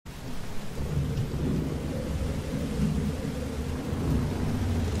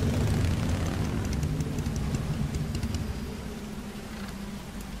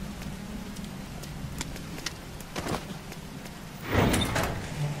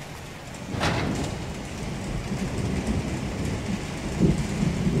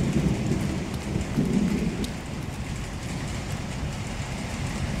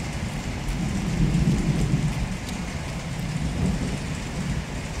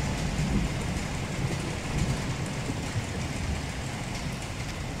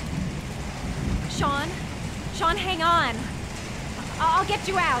Sean, hang on. I'll get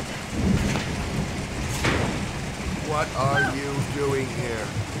you out. What are you doing here?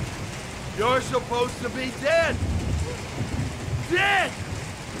 You're supposed to be dead! Dead!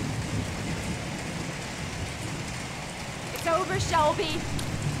 It's over, Shelby.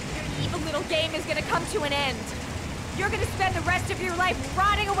 Your evil little game is gonna come to an end. You're gonna spend the rest of your life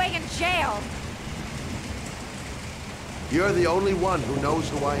rotting away in jail. You're the only one who knows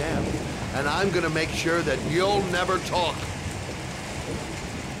who I am, and I'm gonna make sure that you'll never talk.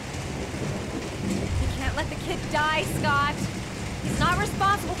 You can't let the kid die, Scott. He's not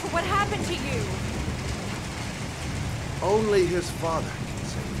responsible for what happened to you. Only his father can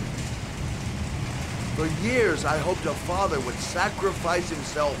save him. For years, I hoped a father would sacrifice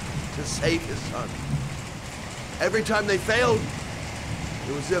himself to save his son. Every time they failed,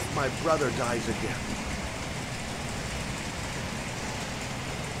 it was as if my brother dies again.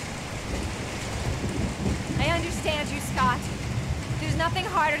 I understand you, Scott. There's nothing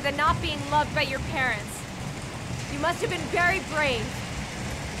harder than not being loved by your parents. You must have been very brave.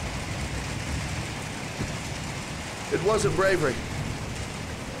 It wasn't bravery.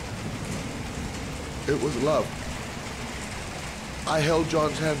 It was love. I held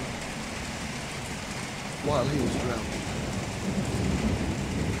John's hand while he was drowning.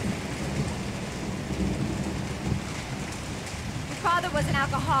 Your father was an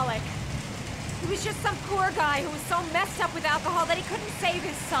alcoholic. He was just some poor guy who was so messed up with alcohol that he couldn't save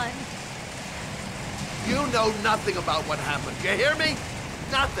his son. You know nothing about what happened. You hear me?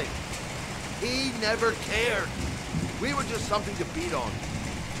 Nothing. He never cared. We were just something to beat on.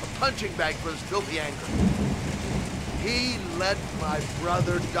 A punching bag for his filthy anger. He let my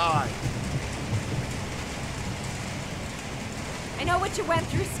brother die. I know what you went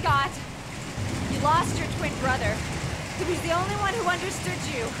through, Scott. You lost your twin brother. He was the only one who understood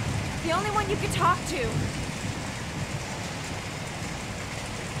you. The only one you could talk to.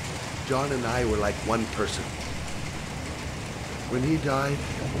 John and I were like one person. When he died,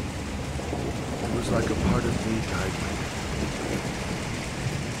 it was like a part of me died with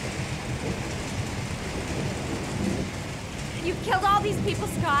him. You've killed all these people,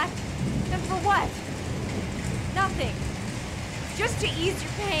 Scott. And for what? Nothing. Just to ease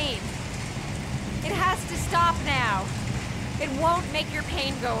your pain. It has to stop now. It won't make your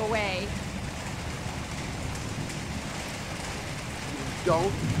pain go away. You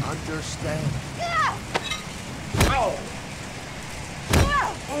don't understand. Ah! Oh!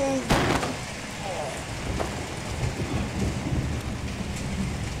 Ah! Oh!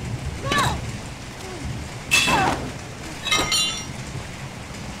 Ah! Ah!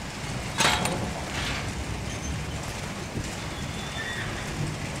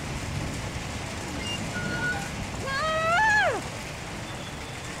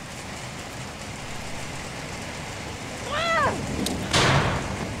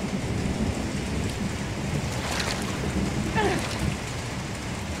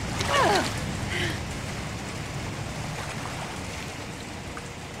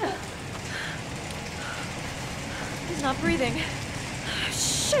 He's not breathing.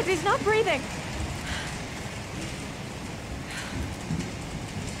 Shit, he's not breathing.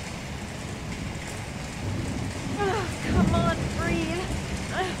 Oh, come on, breathe.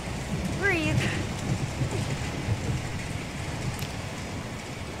 Breathe.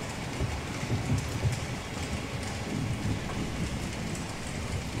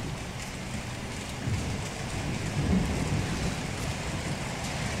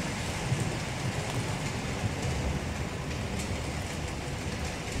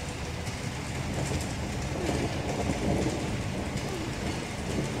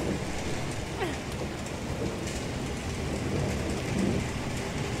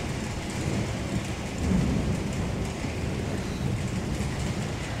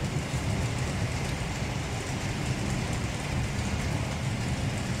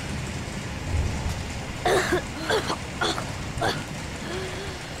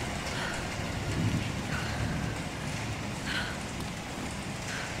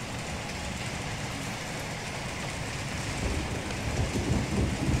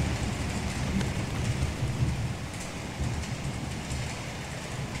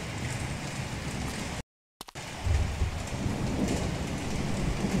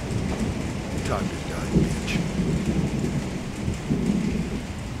 Time to die, bitch.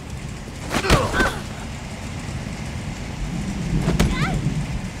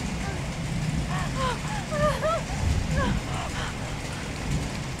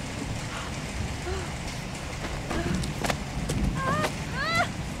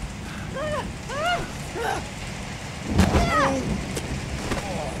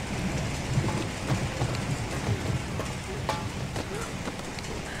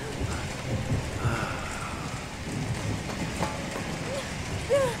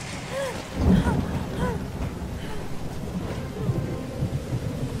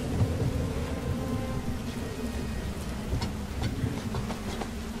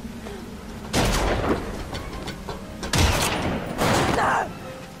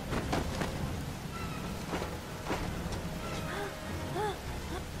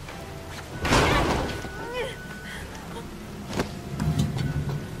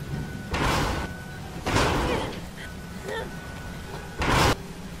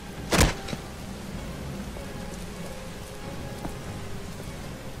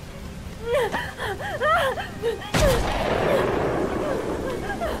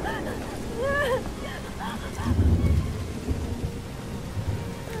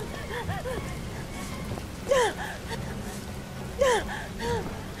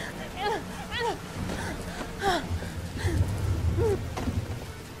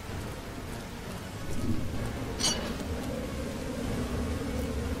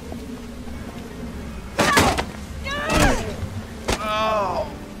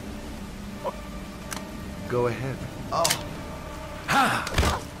 Go ahead. Oh. Ha!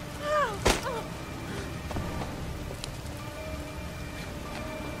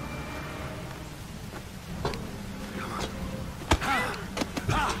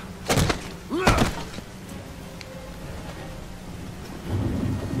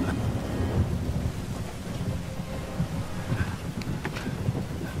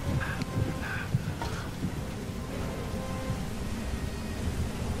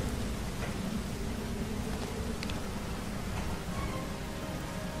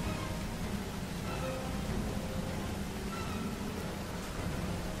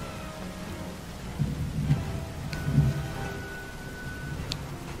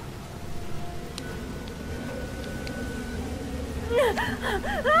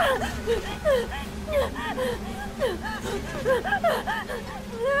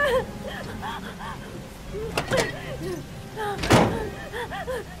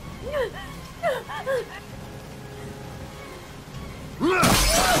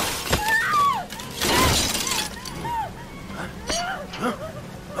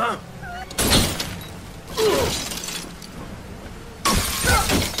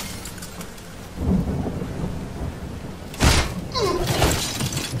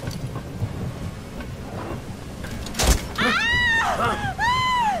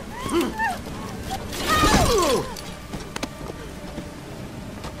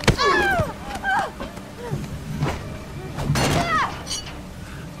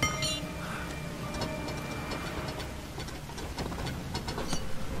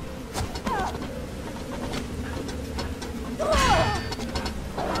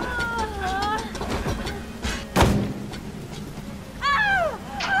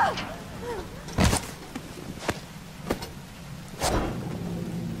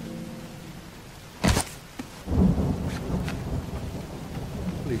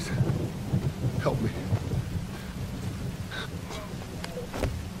 Please, help me.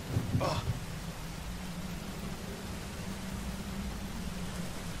 Oh,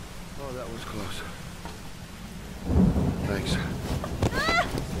 that was close. Thanks.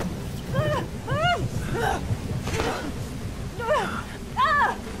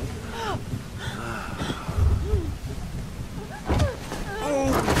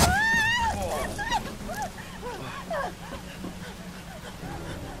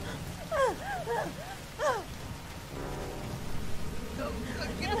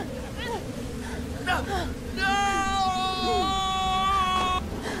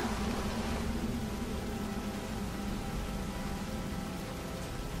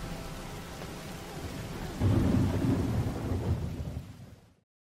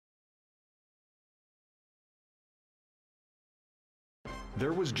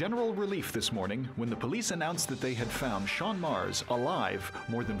 There was general relief this morning when the police announced that they had found Sean Mars alive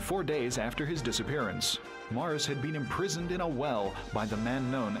more than 4 days after his disappearance. Mars had been imprisoned in a well by the man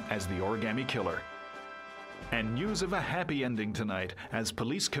known as the Origami Killer. And news of a happy ending tonight as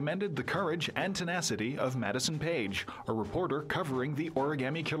police commended the courage and tenacity of Madison Page, a reporter covering the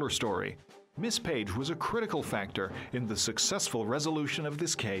Origami Killer story. Miss Page was a critical factor in the successful resolution of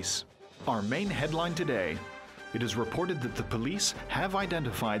this case. Our main headline today: it is reported that the police have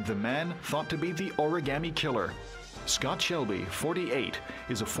identified the man thought to be the Origami Killer. Scott Shelby, 48,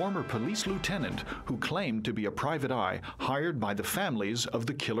 is a former police lieutenant who claimed to be a private eye hired by the families of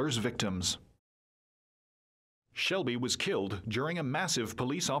the killer's victims. Shelby was killed during a massive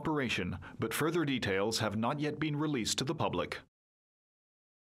police operation, but further details have not yet been released to the public.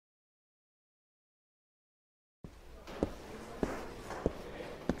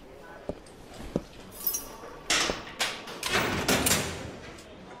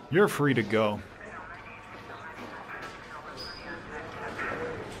 You're free to go.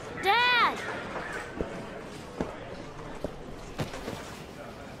 Dad!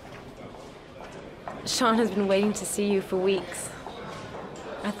 Sean has been waiting to see you for weeks.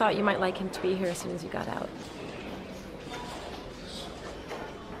 I thought you might like him to be here as soon as you got out.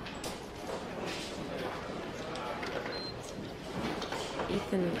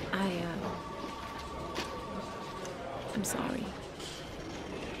 Ethan, I'm sorry.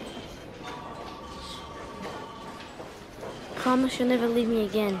 Promise you'll never leave me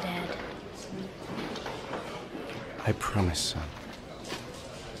again, Dad. I promise, son.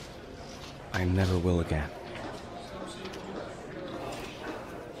 I never will again.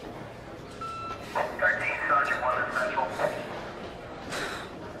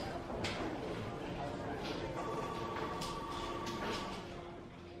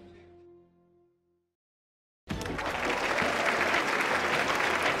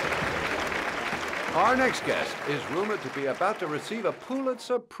 Our next guest is rumored to be about to receive a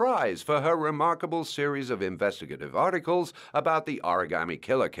Pulitzer Prize for her remarkable series of investigative articles about the Origami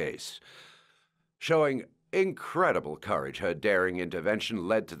Killer case. Showing incredible courage, her daring intervention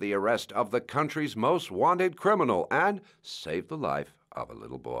led to the arrest of the country's most wanted criminal and saved the life of a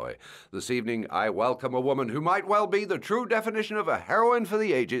little boy. This evening, I welcome a woman who might well be the true definition of a heroine for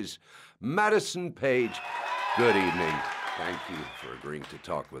the ages, Madison Page. Good evening. Thank you for agreeing to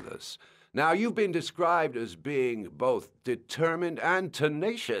talk with us. Now, you've been described as being both determined and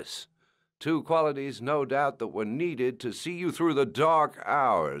tenacious. Two qualities, no doubt, that were needed to see you through the dark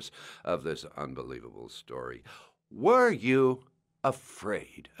hours of this unbelievable story. Were you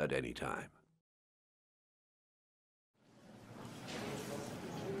afraid at any time?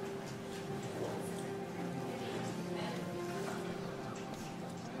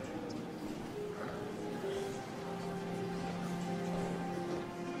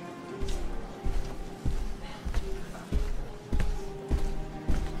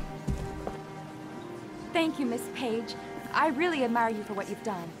 Thank you, Miss Page. I really admire you for what you've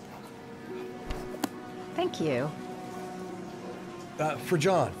done. Thank you. For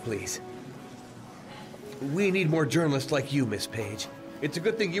John, please. We need more journalists like you, Miss Page. It's a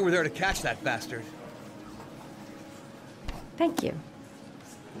good thing you were there to catch that bastard. Thank you.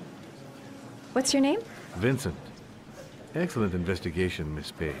 What's your name? Vincent. Excellent investigation,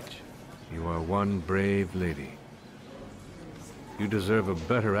 Miss Page. You are one brave lady. You deserve a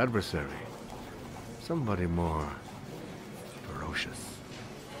better adversary. Somebody more ferocious.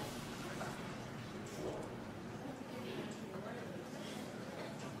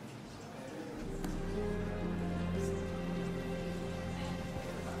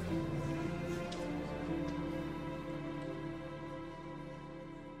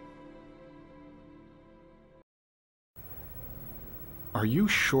 Are you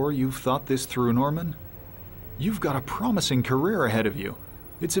sure you've thought this through, Norman? You've got a promising career ahead of you.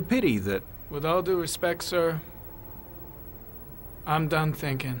 It's a pity that... With all due respect, sir, I'm done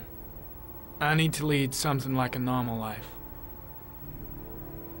thinking. I need to lead something like a normal life.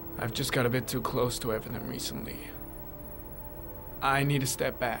 I've just got a bit too close to everything recently. I need to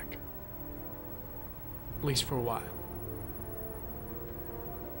step back. At least for a while.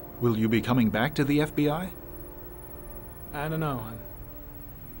 Will you be coming back to the FBI? I don't know.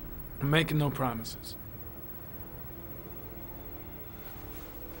 I'm making no promises.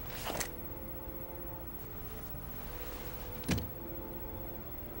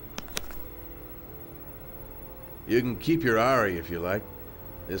 You can keep your Ari if you like.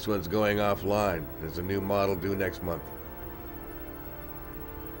 This one's going offline. There's a new model due next month.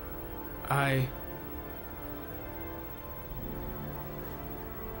 I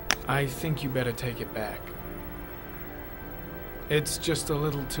think you better take it back. It's just a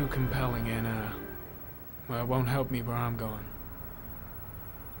little too compelling and, well, it won't help me where I'm going.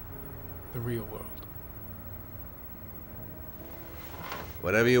 The real world.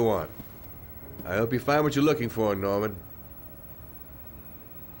 Whatever you want. I hope you find what you're looking for, Norman.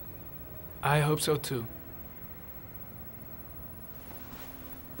 I hope so too.